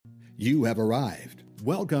You have arrived.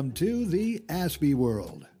 Welcome to the Aspie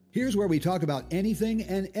World. Here's where we talk about anything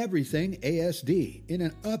and everything ASD in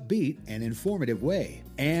an upbeat and informative way.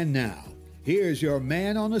 And now, here's your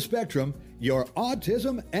man on the spectrum, your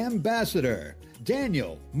autism ambassador,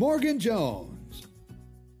 Daniel Morgan Jones.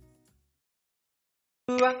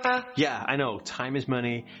 Yeah, I know, time is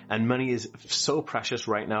money, and money is so precious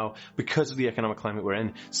right now because of the economic climate we're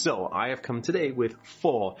in. So I have come today with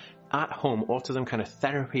 4 at-home autism kind of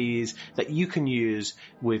therapies that you can use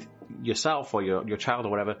with yourself or your child or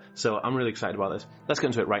whatever. So I'm really excited about this. Let's get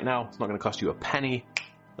into it right now. It's not going to cost you a penny.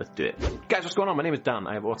 Let's do it. Guys, what's going on? My name is Dan.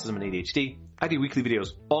 I have autism and ADHD. I do weekly videos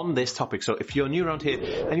on this topic. So if you're new around here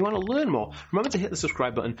and you want to learn more, remember to hit the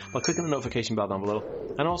subscribe button by clicking the notification bell down below.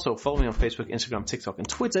 And also follow me on Facebook, Instagram, TikTok, and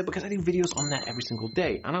Twitter because I do videos on there every single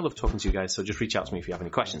day. And I love talking to you guys. So just reach out to me if you have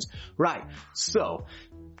any questions. Right. So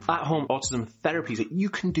at-home autism therapies that you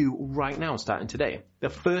can do right now starting today. The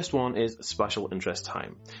first one is special interest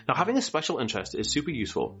time. Now, having a special interest is super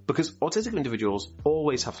useful because autistic individuals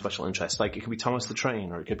always have special interests. Like, it could be Thomas the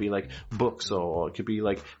Train, or it could be like books, or it could be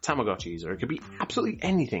like Tamagotchis, or it could be absolutely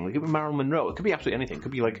anything. It could be Marilyn Monroe. It could be absolutely anything. It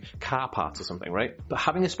could be like car parts or something, right? But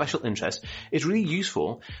having a special interest is really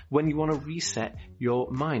useful when you want to reset your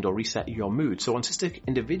mind or reset your mood. So autistic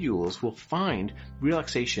individuals will find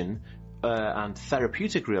relaxation and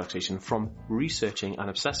therapeutic relaxation from researching and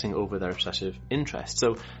obsessing over their obsessive interests.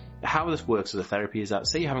 So how this works as a therapy is that,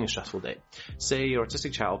 say you're having a stressful day, say you're an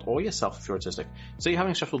autistic child, or yourself if you're autistic, say you're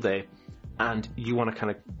having a stressful day and you want to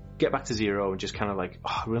kind of get back to zero and just kind of like,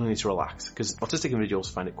 oh, I really need to relax, because autistic individuals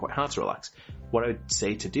find it quite hard to relax. What I would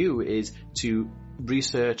say to do is to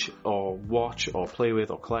research or watch or play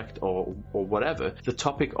with or collect or whatever the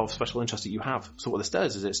topic of special interest that you have. So what this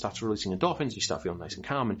does is it starts releasing endorphins, you start feeling nice and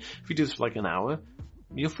calm, and if you do this for like an hour,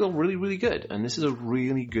 you'll feel really, really good. And this is a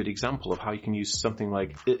really good example of how you can use something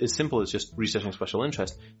like as simple as just researching special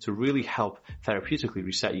interest to really help therapeutically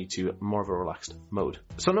reset you to more of a relaxed mode.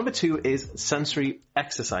 So number 2 is sensory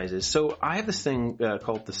exercises. So I have this thing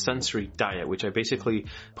called the sensory diet, which I basically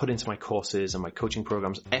put into my courses and my coaching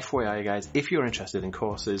programs. FYI, guys, if you're interested in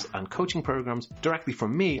courses and coaching programs directly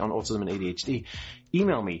from me on autism and ADHD,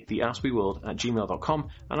 email me, theaspieworld@gmail.com,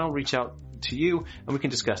 and I'll reach out to you and we can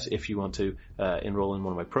discuss if you want to enroll in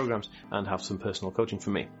one of my programs and have some personal coaching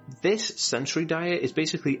from me. This sensory diet is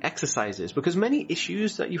basically exercises, because many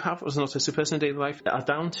issues that you have as an autistic person in daily life are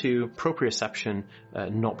down to proprioception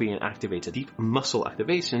not being activated, deep muscle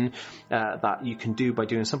activation that you can do by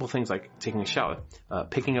doing simple things like taking a shower,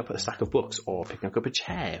 picking up a stack of books, or picking up a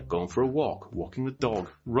chair, going for a walk, walking the dog,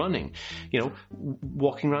 running,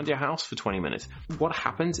 walking around your house for 20 minutes. What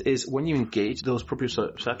happens is when you engage those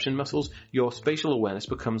proprioception muscles, your spatial awareness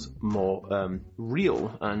becomes more real,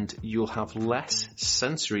 and you'll have less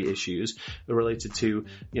sensory issues related to,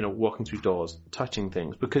 walking through doors, touching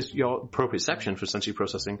things, because your proprioception for sensory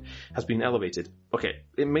processing has been elevated. Okay,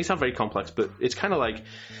 it may sound very complex, but it's kind of like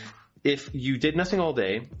if you did nothing all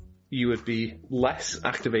day, you would be less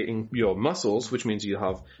activating your muscles, which means you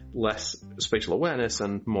have less spatial awareness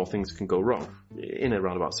and more things can go wrong in a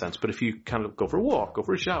roundabout sense. But if you kind of go for a walk, go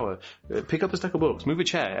for a shower, pick up a stack of books, move a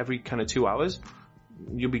chair every kind of 2 hours,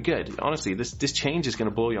 you'll be good. Honestly, this change is going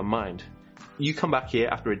to blow your mind. You come back here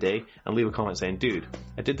after a day and leave a comment saying, dude,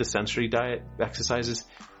 I did the sensory diet exercises,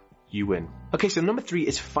 you win. Okay, so number 3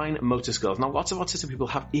 is fine motor skills. Now, lots of autistic people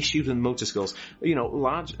have issues with motor skills.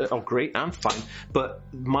 Large or great and fine, but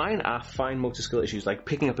mine are fine motor skill issues, like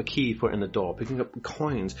picking up a key, put it in the door, picking up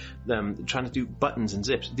coins, trying to do buttons and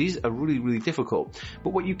zips. These are really, really difficult.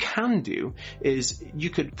 But what you can do is you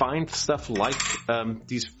could find stuff like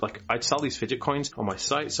I sell these fidget coins on my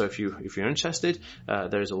site. So if you're interested,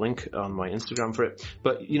 there's a link on my Instagram for it.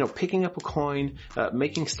 But picking up a coin,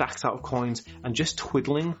 making stacks out of coins, and just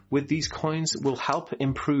twiddling with these coins will help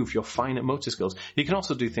improve your fine motor skills. You can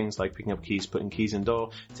also do things like picking up keys, putting keys in door,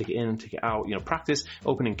 take it in, take it out, practice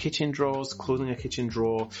opening kitchen drawers, closing a kitchen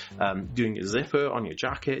drawer, doing a zipper on your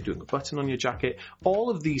jacket, doing a button on your jacket. All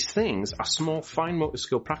of these things are small fine motor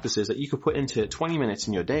skill practices that you could put into 20 minutes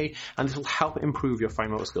in your day, and this will help improve your fine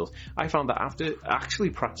motor skills. I found that after actually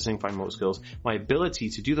practicing fine motor skills, my ability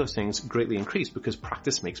to do those things greatly increased, because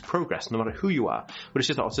practice makes progress no matter who you are. But it's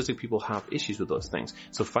just that autistic people have issues with those things.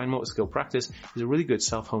 So fine motor skill practice is a really good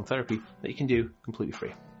self-home therapy that you can do completely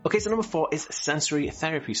free. Okay, so number 4 is sensory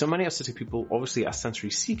therapy. So many autistic people obviously are sensory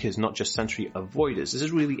seekers, not just sensory avoiders. This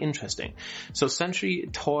is really interesting. So sensory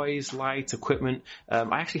toys, lights, equipment.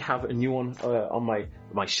 I actually have a new one on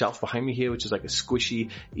my shelf behind me here, which is like a squishy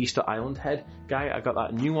Easter Island head guy. I got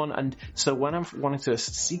that new one. And so when I'm wanting to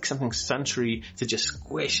seek something sensory to just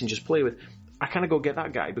squish and just play with, I kind of go get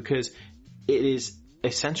that guy, because it is a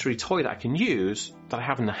sensory toy that I can use that I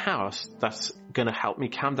have in the house that's going to help me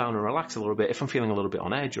calm down and relax a little bit if I'm feeling a little bit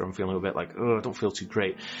on edge or I'm feeling a bit like, oh, I don't feel too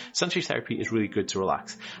great. Sensory therapy is really good to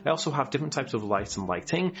relax. I also have different types of lights and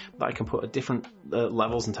lighting that I can put at different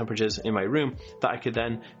levels and temperatures in my room that I could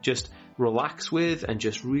then just relax with and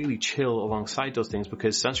just really chill alongside those things,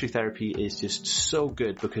 because sensory therapy is just so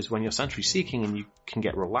good, because when you're sensory seeking and you can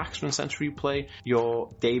get relaxed from sensory play,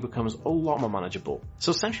 your day becomes a lot more manageable.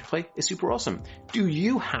 So sensory play is super awesome. Do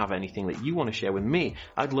you have anything that you want to share with me?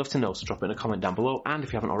 I'd love to know, so drop it in a comment down below, and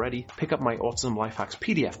if you haven't already, pick up my Autism Life Hacks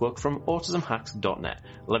PDF book from autismhacks.net.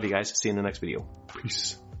 Love you guys. See you in the next video.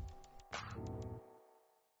 Peace.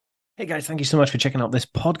 Hey guys, thank you so much for checking out this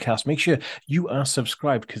podcast. Make sure you are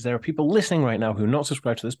subscribed, because there are people listening right now who are not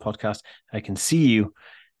subscribed to this podcast. I can see you.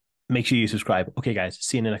 Make sure you subscribe. Okay guys,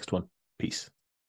 see you in the next one. Peace.